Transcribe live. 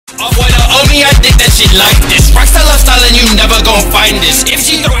Oh boy, now only I think that she like this. Rockstar lifestyle and you never gon' find this. If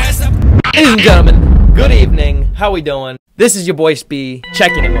she throw ass up. Ladies and gentlemen, good evening. How we doing? This is your boy Spee,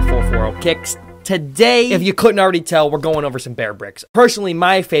 checking in with 440 Kicks. Today, if you couldn't already tell, we're going over some bear bricks. Personally,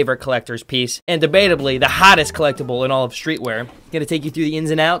 my favorite collector's piece, and debatably the hottest collectible in all of streetwear. Gonna take you through the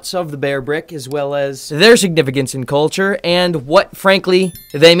ins and outs of the bear brick, as well as their significance in culture, and what, frankly,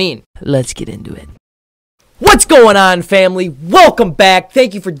 they mean. Let's get into it. What's going on, family? Welcome back.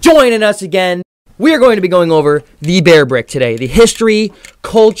 Thank you for joining us again. We are going to be going over the bear brick today. The history,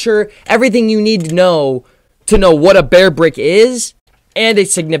 culture, everything you need to know what a bear brick is, and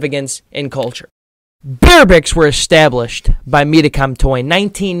its significance in culture. Bear bricks were established by Medicom Toy in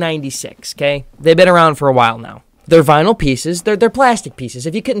 1996, okay? They've been around for a while now. They're vinyl pieces, they're plastic pieces.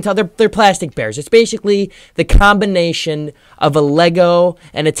 If you couldn't tell, they're plastic bears. It's basically the combination of a Lego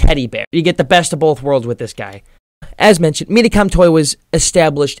and a teddy bear. You get the best of both worlds with this guy. As mentioned, Medicom Toy was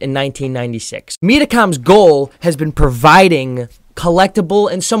established in 1996. Medicom's goal has been providing collectible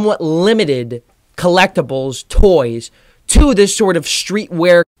and somewhat limited collectibles, toys, to this sort of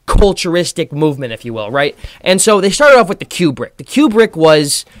streetwear culturistic movement, if you will, right? And so they started off with the Q brick. The Q brick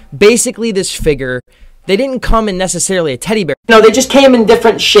was basically this figure. They didn't come in necessarily a teddy bear. No, they just came in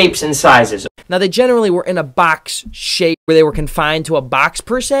different shapes and sizes. Now, they generally were in a box shape where they were confined to a box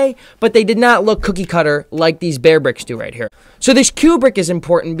per se, but they did not look cookie cutter like these bear bricks do right here. So this Q brick is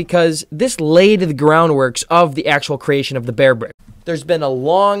important because this laid the groundworks of the actual creation of the bear brick. There's been a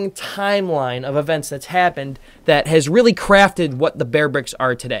long timeline of events that's happened that has really crafted what the bear bricks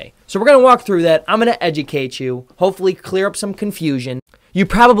are today. So we're going to walk through that. I'm going to educate you, hopefully clear up some confusion. You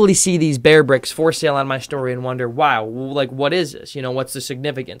probably see these bear bricks for sale on my story and wonder, wow, like what is this? You know, what's the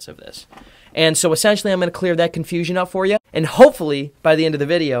significance of this? And so essentially I'm going to clear that confusion up for you. And hopefully by the end of the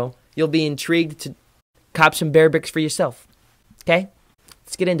video, you'll be intrigued to cop some bear bricks for yourself. Okay?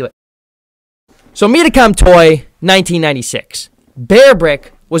 Let's get into it. So Medicom Toy, 1996. Bear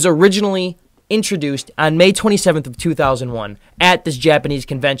brick was originally introduced on May 27th of 2001 at this Japanese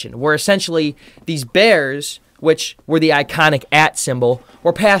convention, where essentially these bears, which were the iconic @ symbol,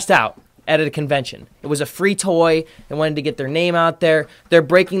 were passed out at a convention. It was a free toy. They wanted to get their name out there. They're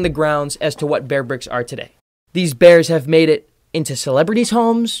breaking the grounds as to what bear bricks are today. These bears have made it into celebrities'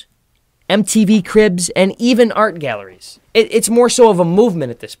 homes, MTV cribs, and even art galleries. It's more so of a movement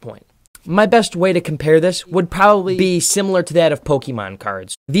at this point. My best way to compare this would probably be similar to that of Pokemon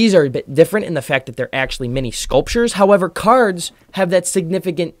cards. These are a bit different in the fact that they're actually mini sculptures. However, cards have that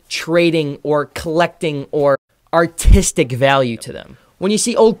significant trading or collecting or artistic value to them. When you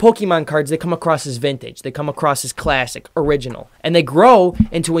see old Pokemon cards, they come across as vintage. They come across as classic, original. And they grow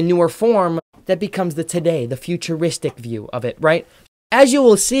into a newer form that becomes the today, the futuristic view of it, right? As you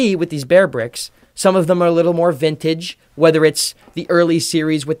will see with these bear bricks, some of them are a little more vintage, whether it's the early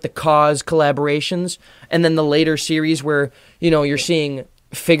series with the Cause collaborations, and then the later series where, you know, you're seeing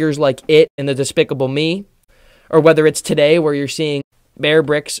figures like It and the Despicable Me, or whether it's today where you're seeing bear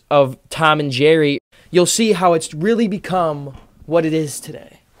bricks of Tom and Jerry. You'll see how it's really become what it is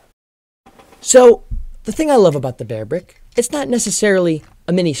today. So, the thing I love about the bear brick, it's not necessarily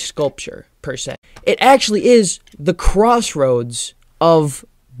a mini sculpture, per se. It actually is the crossroads of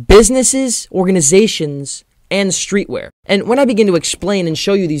businesses, organizations, and streetwear. And when I begin to explain and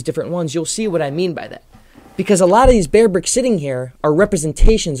show you these different ones, you'll see what I mean by that. Because a lot of these bear bricks sitting here are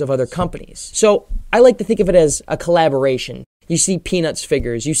representations of other companies. So I like to think of it as a collaboration. You see Peanuts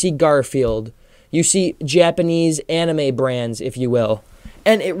figures, you see Garfield, you see Japanese anime brands, if you will.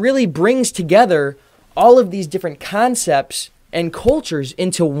 And it really brings together all of these different concepts and cultures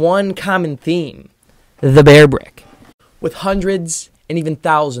into one common theme, the bear brick. With hundreds and even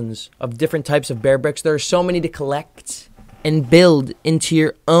thousands of different types of bear bricks, there are so many to collect and build into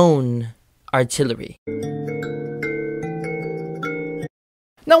your own artillery.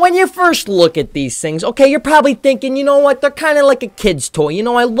 Now, when you first look at these things, okay, you're probably thinking, you know what, they're kind of like a kid's toy. You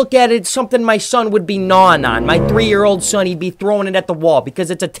know, I look at it, something my son would be gnawing on. My 3-year-old son, he'd be throwing it at the wall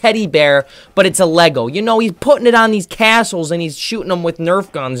because it's a teddy bear, but it's a Lego. You know, he's putting it on these castles and he's shooting them with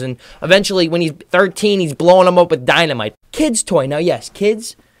Nerf guns, and eventually when he's 13, he's blowing them up with dynamite. Kid's toy. Now, yes,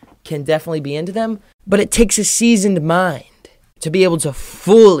 kids can definitely be into them, but it takes a seasoned mind to be able to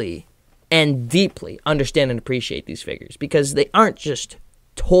fully and deeply understand and appreciate these figures, because they aren't just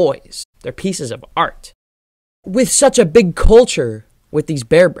toys. They're pieces of art. With such a big culture with these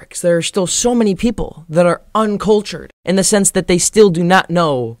bear bricks, there are still so many people that are uncultured in the sense that they still do not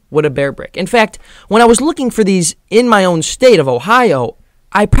know what a bear brick. In fact, when I was looking for these in my own state of Ohio,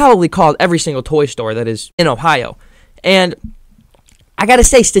 I probably called every single toy store that is in Ohio. And I gotta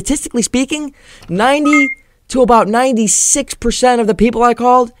say, statistically speaking, 90 to about 96% of the people I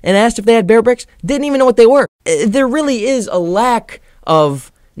called and asked if they had bear bricks didn't even know what they were. There really is a lack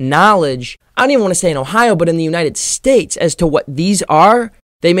of knowledge, I don't even want to say in Ohio, but in the United States as to what these are.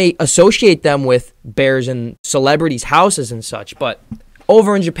 They may associate them with bears in celebrities' houses and such, but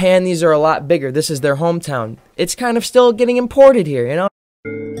over in Japan, these are a lot bigger. This is their hometown. It's kind of still getting imported here, you know?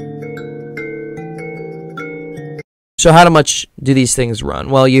 So how much do these things run?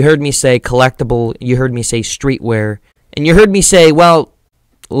 Well, you heard me say collectible, you heard me say streetwear, and you heard me say, well,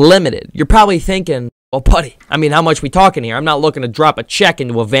 limited. You're probably thinking, well, buddy, I mean, how much we talking here? I'm not looking to drop a check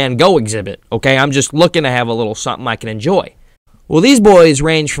into a Van Gogh exhibit, okay? I'm just looking to have a little something I can enjoy. Well, these boys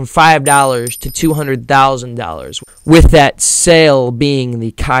range from $5 to $200,000, with that sale being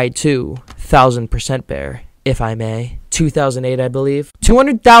the Kai 2 1000% bear, if I may. 2008, I believe.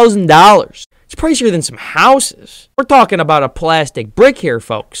 $200,000. It's pricier than some houses. We're talking about a plastic brick here,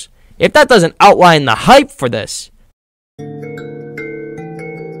 folks. If that doesn't outline the hype for this.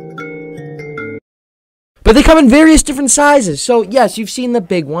 But they come in various different sizes. So, yes, you've seen the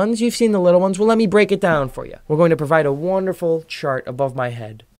big ones. You've seen the little ones. Well, let me break it down for you. We're going to provide a wonderful chart above my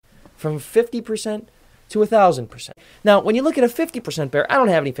head. From 50% to 1,000%. Now, when you look at a 50% bear, I don't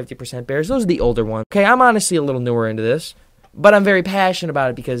have any 50% bears. Those are the older ones. Okay, I'm honestly a little newer into this. But I'm very passionate about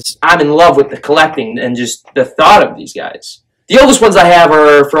it because I'm in love with the collecting and just the thought of these guys. The oldest ones I have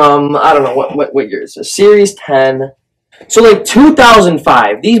are from, I don't know, what year is this? Series 10. So like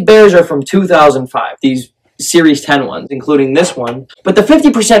 2005. These bears are from 2005. These Series 10 ones, including this one. But the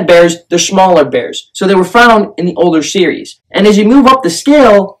 50% bears, they're smaller bears. So they were found in the older series. And as you move up the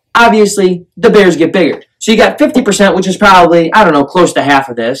scale, obviously, the bears get bigger. So you got 50%, which is probably, I don't know, close to half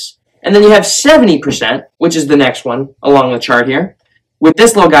of this. And then you have 70%, which is the next one along the chart here. With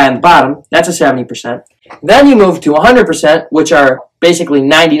this little guy on the bottom, that's a 70%. Then you move to 100%, which are basically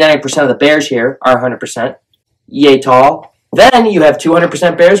 99% of the bears here are 100%. Yay tall. Then you have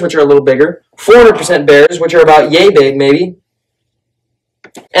 200% bears, which are a little bigger. 400% bears, which are about yay big, maybe.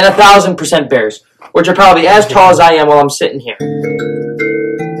 And 1,000% bears, which are probably as tall as I am while I'm sitting here.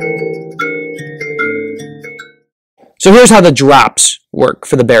 So here's how the drops work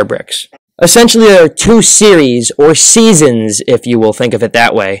for the bear bricks. Essentially, there are two series, or seasons, if you will think of it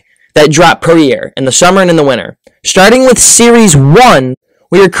that way, that drop per year, in the summer and in the winter. Starting with Series 1,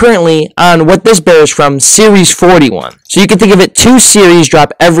 we are currently on what this bear is from, Series 41. So you can think of it, two series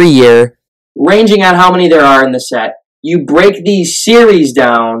drop every year, ranging on how many there are in the set. You break these series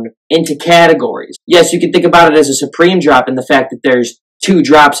down into categories. Yes, you can think about it as a Supreme drop in the fact that there's 2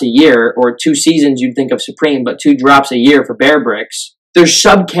 drops a year, or 2 seasons you'd think of Supreme, but 2 drops a year for bear bricks. There's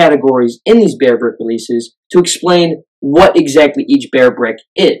subcategories in these bear brick releases to explain what exactly each bear brick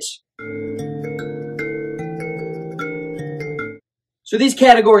is. So these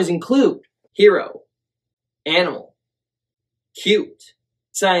categories include hero, animal, cute,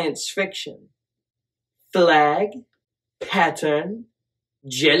 science fiction, flag, pattern,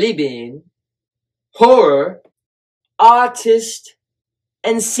 jelly bean, horror, artist,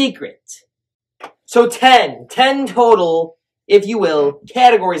 and secret. So 10 total, if you will,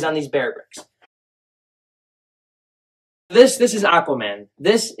 categories on these bear bricks. This is Aquaman.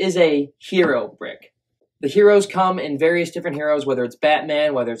 This is a hero brick. The heroes come in various different heroes, whether it's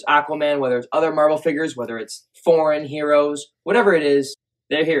Batman, whether it's Aquaman, whether it's other Marvel figures, whether it's foreign heroes, whatever it is,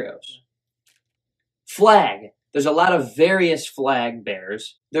 they're heroes. Flag. There's a lot of various flag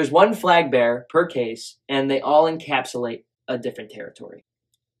bears. There's one flag bear per case, and they all encapsulate a different territory.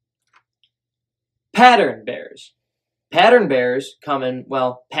 Pattern bears. Pattern bears come in,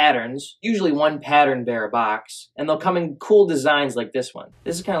 well, patterns, usually one pattern bear a box, and they'll come in cool designs like this one.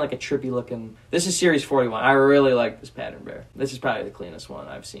 This is kind of like a trippy looking, this is Series 41. I really like this pattern bear. This is probably the cleanest one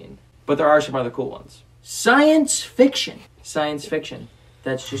I've seen. But there are some other cool ones. Science fiction. Science fiction.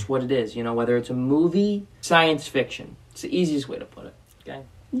 That's just what it is, you know, whether it's a movie, science fiction. It's the easiest way to put it, okay?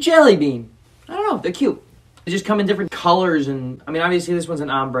 Jelly bean. I don't know, they're cute. They just come in different colors, and, I mean, obviously this one's an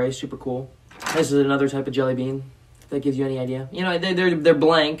ombre, super cool. This is another type of jelly bean. That gives you any idea. You know, they're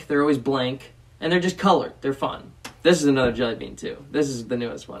blank. They're always blank. And they're just colored. They're fun. This is another jelly bean, too. This is the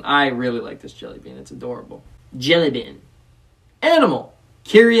newest one. I really like this jelly bean. It's adorable. Jelly bean. Animal.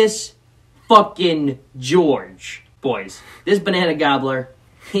 Curious fucking George. Boys, this banana gobbler,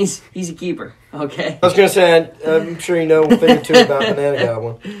 he's a keeper, okay? I was going to say, I'm sure you know a thing or two about banana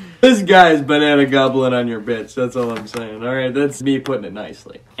gobbling. This guy's banana gobbling on your bitch. That's all I'm saying. All right, that's me putting it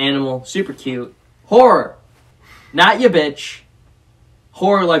nicely. Animal. Super cute. Horror. Not your bitch.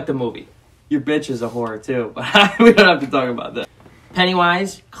 Horror like the movie. Your bitch is a horror too, but we don't have to talk about that.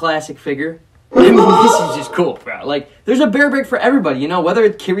 Pennywise, classic figure. I mean, this is just cool, bro. Like, there's a bear brick for everybody, you know, whether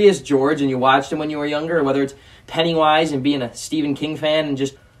it's Curious George and you watched him when you were younger, or whether it's Pennywise and being a Stephen King fan and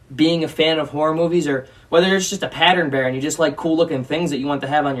just being a fan of horror movies, or whether it's just a pattern bear and you just like cool looking things that you want to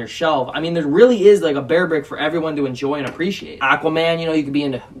have on your shelf. I mean, there really is like a bear brick for everyone to enjoy and appreciate. Aquaman, you know, you could be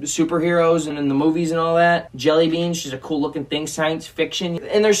into superheroes and in the movies and all that. Jelly Beans, just a cool looking thing, science fiction.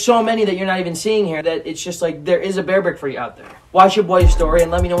 And there's so many that you're not even seeing here that it's just like there is a bear brick for you out there. Watch your boy's story and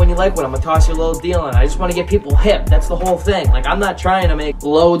let me know when you like one. I'm gonna toss you a little deal on it. I just want to get people hip. That's the whole thing. Like, I'm not trying to make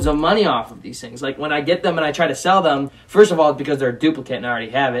loads of money off of these things. Like, when I get them and I try to sell them, first of all, it's because they're a duplicate and I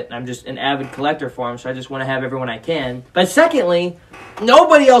already have it. And I'm just an avid collector for them, so I just want to have everyone I can. But secondly,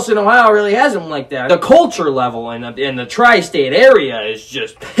 nobody else in Ohio really has them like that. The culture level in the tri-state area is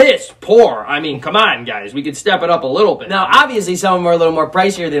just piss poor. I mean, come on, guys. We could step it up a little bit. Now, obviously, some of them are a little more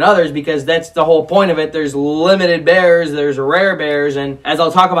pricier than others because that's the whole point of it. There's limited bears, there's rare bears, and as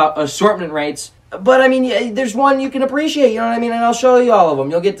I'll talk about assortment rates, but I mean, there's one you can appreciate, you know what I mean? And I'll show you all of them.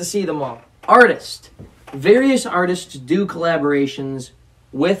 You'll get to see them all. Artist. Various artists do collaborations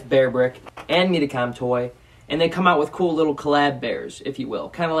with BEARBRICK and Metacom Toy, and they come out with cool little collab bears, if you will.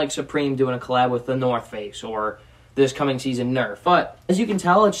 Kind of like Supreme doing a collab with the North Face, or this coming season Nerf. But as you can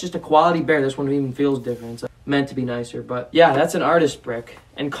tell, it's just a quality bear. This one even feels different. It's meant to be nicer. But yeah, that's an artist brick.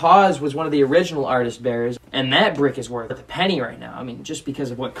 And Cause was one of the original artist bears, and that brick is worth a penny right now. I mean, just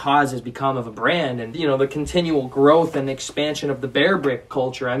because of what Cause has become of a brand, and you know, the continual growth and expansion of the bear brick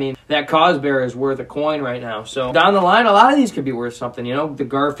culture. I mean, that Cause bear is worth a coin right now. So down the line, a lot of these could be worth something, you know. The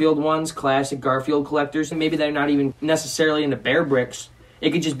Garfield ones, classic Garfield collectors, and maybe they're not even necessarily into bear bricks.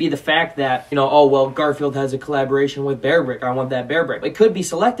 It could just be the fact that, you know, oh, well, Garfield has a collaboration with BEARBRICK. I want that bear brick. It could be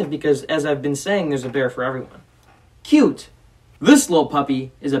selective because, as I've been saying, there's a bear for everyone. Cute. This little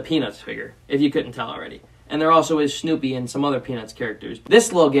puppy is a Peanuts figure, if you couldn't tell already. And there also is Snoopy and some other Peanuts characters.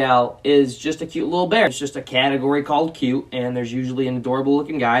 This little gal is just a cute little bear. It's just a category called cute, and there's usually an adorable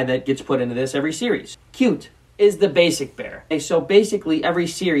looking guy that gets put into this every series. Cute is the basic bear. Okay, so basically every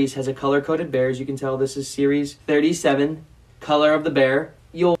series has a color-coded bear. As you can tell, this is series 37. Color of the bear.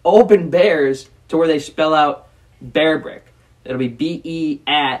 You'll open bears to where they spell out BEARBRICK. It'll be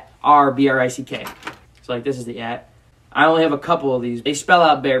B-E-A-R-B-R-I-C-K. So like this is the at. I only have a couple of these. They spell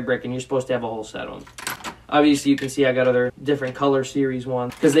out BEARBRICK and you're supposed to have a whole set of them. Obviously you can see I got other different color series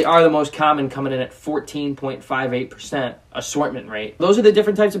ones because they are the most common, coming in at 14.58% assortment rate. Those are the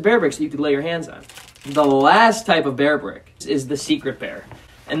different types of bear bricks that you could lay your hands on. The last type of bear brick is the secret bear.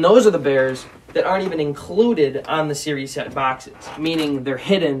 And those are the bears that aren't even included on the series set boxes, meaning they're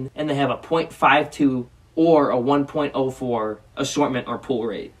hidden and they have a 0.52 or a 1.04 assortment or pull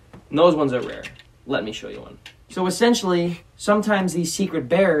rate. And those ones are rare. Let me show you one. So essentially, sometimes these secret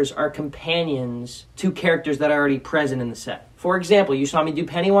bears are companions to characters that are already present in the set. For example, you saw me do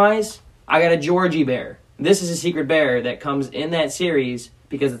Pennywise. I got a Georgie bear. This is a secret bear that comes in that series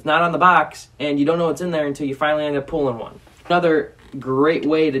because it's not on the box and you don't know what's in there until you finally end up pulling one. Another great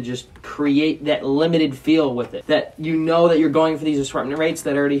way to just create that limited feel with it, that you know that you're going for these assortment rates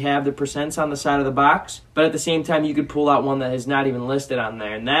that already have the percents on the side of the box, but at the same time you could pull out one that is not even listed on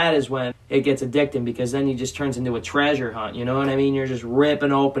there, and that is when it gets addicting because then it just turns into a treasure hunt, you know what I mean? You're just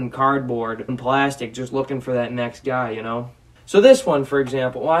ripping open cardboard and plastic just looking for that next guy, you know? So this one, for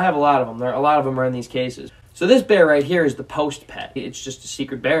example, well, I have a lot of them. A lot of them are in these cases. So this bear right here is the post pet. It's just a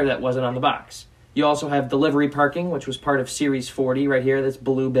secret bear that wasn't on the box. You also have Delivery Parking, which was part of Series 40 right here, this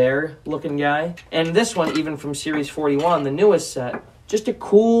blue bear looking guy. And this one, even from Series 41, the newest set, just a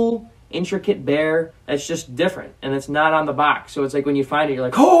cool, intricate bear that's just different, and it's not on the box. So it's like when you find it, you're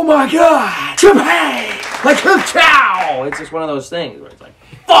like, oh my god, Chimay! Like, chow! It's just one of those things where it's like,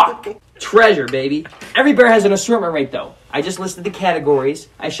 fuck! Treasure, baby. Every bear has an assortment rate, though. I just listed the categories,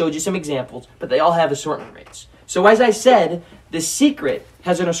 I showed you some examples, but they all have assortment rates. So as I said, the secret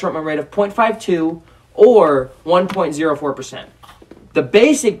has an assortment rate of 0.52 or 1.04%. The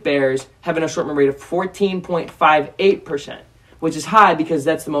basic bears have an assortment rate of 14.58%, which is high because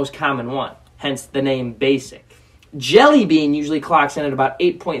that's the most common one, hence the name basic. Jelly Bean usually clocks in at about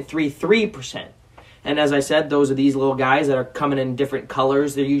 8.33%. And as I said, those are these little guys that are coming in different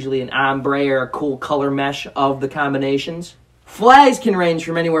colors. They're usually an ombre or a cool color mesh of the combinations. Flags can range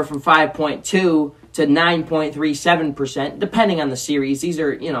from anywhere from 5.2 to 9.37%, depending on the series. These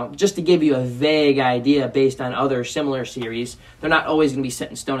are, you know, just to give you a vague idea based on other similar series. They're not always going to be set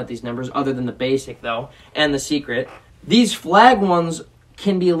in stone at these numbers, other than the basic, though, and the secret. These flag ones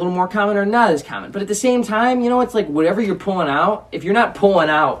can be a little more common or not as common. But at the same time, you know, it's like whatever you're pulling out, if you're not pulling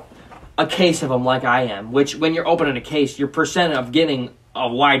out a case of them like I am, which when you're opening a case, your percent of getting a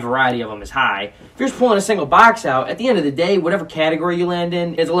wide variety of them is high. If you're just pulling a single box out, at the end of the day, whatever category you land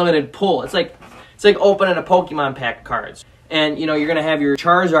in, it's a limited pull. It's like opening a Pokemon pack of cards. And, you know, you're going to have your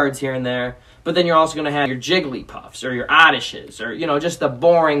Charizards here and there, but then you're also going to have your Jigglypuffs or your Oddishes or, you know, just the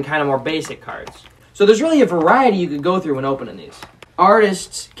boring, kind of more basic cards. So there's really a variety you could go through when opening these.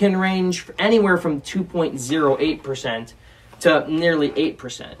 Artists can range anywhere from 2.08% to nearly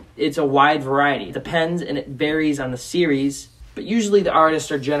 8%. It's a wide variety. It depends and it varies on the series, but usually the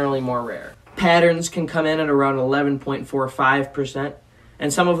artists are generally more rare. Patterns can come in at around 11.45%,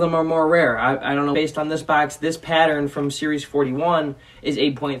 and some of them are more rare. I don't know, based on this box, this pattern from Series 41 is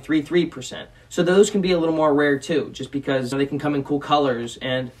 8.33%. So those can be a little more rare too, just because they can come in cool colors.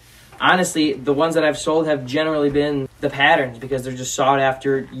 And honestly, the ones that I've sold have generally been the patterns because they're just sought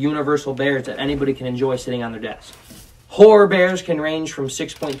after universal bears that anybody can enjoy sitting on their desk. Horror bears can range from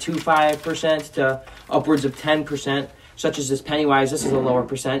 6.25% to upwards of 10%, such as this Pennywise. This is a lower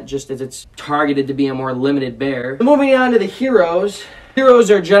percent, just as it's targeted to be a more limited bear. Moving on to the heroes.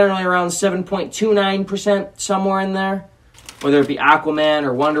 Heroes are generally around 7.29%, somewhere in there. Whether it be Aquaman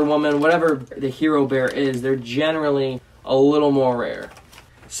or Wonder Woman, whatever the hero bear is, they're generally a little more rare.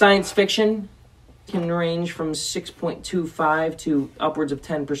 Science fiction can range from 6.25 to upwards of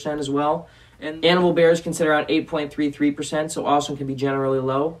 10% as well. And animal bears can sit around 8.33%, so also can be generally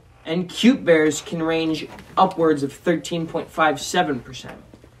low. And cute bears can range upwards of 13.57%.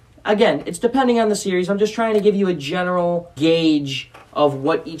 Again, it's depending on the series. I'm just trying to give you a general gauge of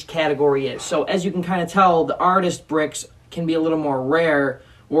what each category is. So as you can kind of tell, the artist bricks can be a little more rare,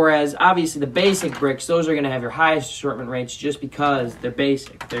 whereas obviously the basic bricks, those are going to have your highest assortment rates just because they're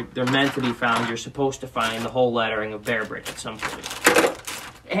basic. They're meant to be found. You're supposed to find the whole lettering of bear brick at some point.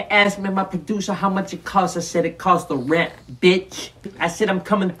 Asked me, my producer, how much it costs. I said it costs the rent, bitch. I said I'm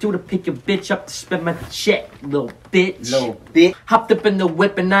coming through to pick your bitch up to spend my check, little bitch. Little bitch. Hopped up in the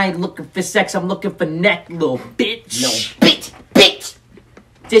whip and I ain't looking for sex, I'm looking for neck, little bitch. No. Bitch, bitch.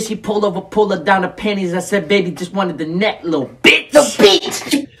 Then she pulled her down the panties. I said, baby, just wanted the neck, little bitch. Little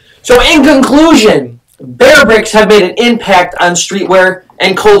bitch. So in conclusion, bear bricks have made an impact on streetwear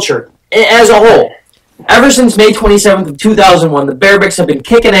and culture as a whole. Ever since May 27th of 2001, the bear bricks have been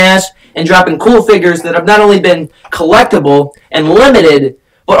kicking ass and dropping cool figures that have not only been collectible and limited,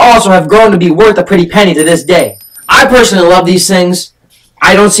 but also have grown to be worth a pretty penny to this day. I personally love these things.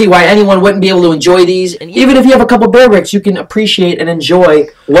 I don't see why anyone wouldn't be able to enjoy these. And even if you have a couple bear bricks, you can appreciate and enjoy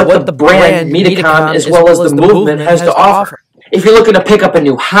what the brand Metacom as well as the movement has to offer. If you're looking to pick up a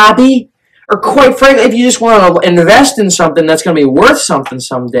new hobby, or quite frankly, if you just want to invest in something that's going to be worth something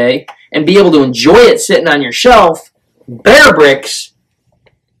someday and be able to enjoy it sitting on your shelf, bear bricks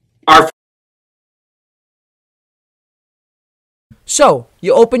are... So,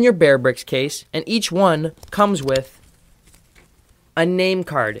 you open your bear bricks case, and each one comes with a name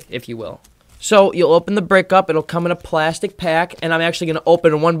card, if you will. So, you'll open the brick up, it'll come in a plastic pack, and I'm actually going to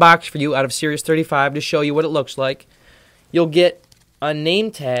open one box for you out of Series 35 to show you what it looks like. You'll get a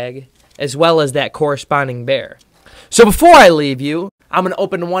name tag as well as that corresponding bear. So before I leave you, I'm going to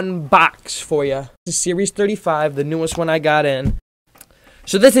open one box for you. This is Series 35, the newest one I got in.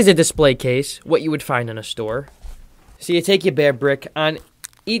 So this is a display case, what you would find in a store. So you take your bear brick. On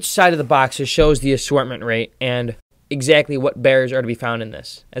each side of the box, it shows the assortment rate and exactly what bears are to be found in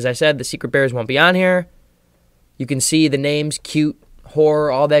this. As I said, the secret bears won't be on here. You can see the names, cute,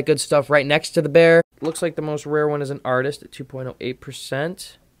 horror, all that good stuff right next to the bear. Looks like the most rare one is an artist at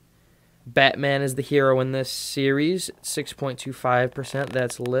 2.08%. Batman is the hero in this series, 6.25%.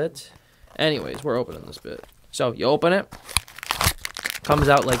 That's lit. Anyways, we're opening this bit. So you open it. Comes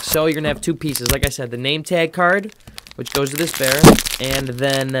out like so. You're going to have two pieces. Like I said, the name tag card, which goes to this bear, and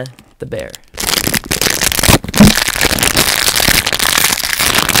then the bear.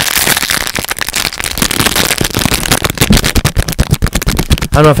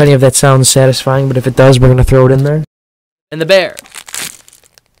 I don't know if any of that sounds satisfying, but if it does, we're going to throw it in there. And the bear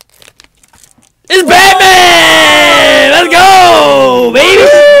is Batman! Let's go, baby!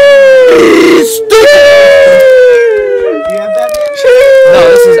 Do you have Batman? No,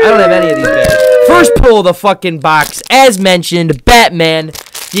 I don't have any of these bears. First pull of the fucking box. As mentioned, Batman.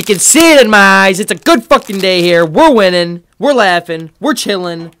 You can see it in my eyes. It's a good fucking day here. We're winning. We're laughing. We're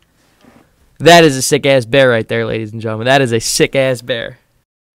chilling. That is a sick-ass bear right there, ladies and gentlemen. That is a sick-ass bear.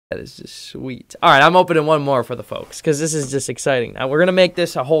 That is just sweet. All right, I'm opening one more for the folks because this is just exciting. Now, we're going to make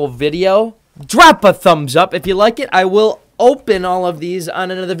this a whole video. Drop a thumbs up if you like it. I will open all of these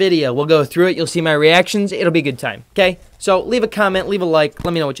on another video. We'll go through it. You'll see my reactions. It'll be a good time, okay? So leave a comment, leave a like.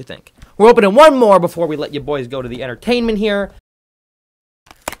 Let me know what you think. We're opening one more before we let you boys go to the entertainment here.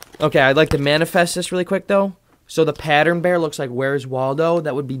 Okay, I'd like to manifest this really quick, though. So the pattern bear looks like Where's Waldo.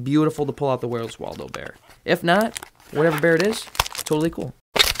 That would be beautiful to pull out the Where's Waldo bear. If not, whatever bear it is, totally cool.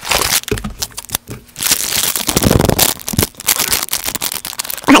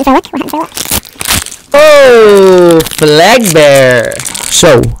 Oh, flag bear.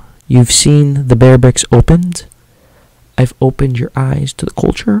 So, you've seen the bear bricks opened. I've opened your eyes to the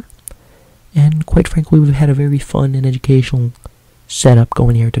culture. And quite frankly, we've had a very fun and educational setup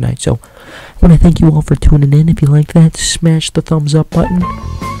going here tonight. So, I want to thank you all for tuning in. If you like that, smash the thumbs up button.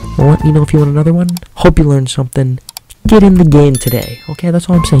 Let me know if you want another one. Hope you learned something. Get in the game today. Okay, that's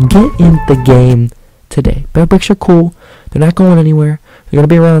all I'm saying. Get in the game today. Bear bricks are cool. They're not going anywhere. They're going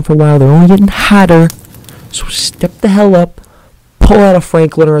to be around for a while. They're only getting hotter. So step the hell up. Pull out a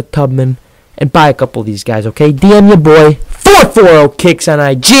Franklin or a Tubman. And buy a couple of these guys, okay? DM your boy. 440 Kicks on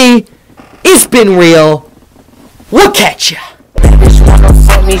IG. It's been real. We'll catch ya. Bitch wanna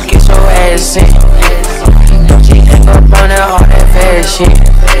fuck me, get your ass in. Don't you hang up on that all that fast shit.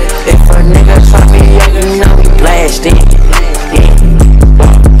 If a nigga try me, yeah, you know we blasting.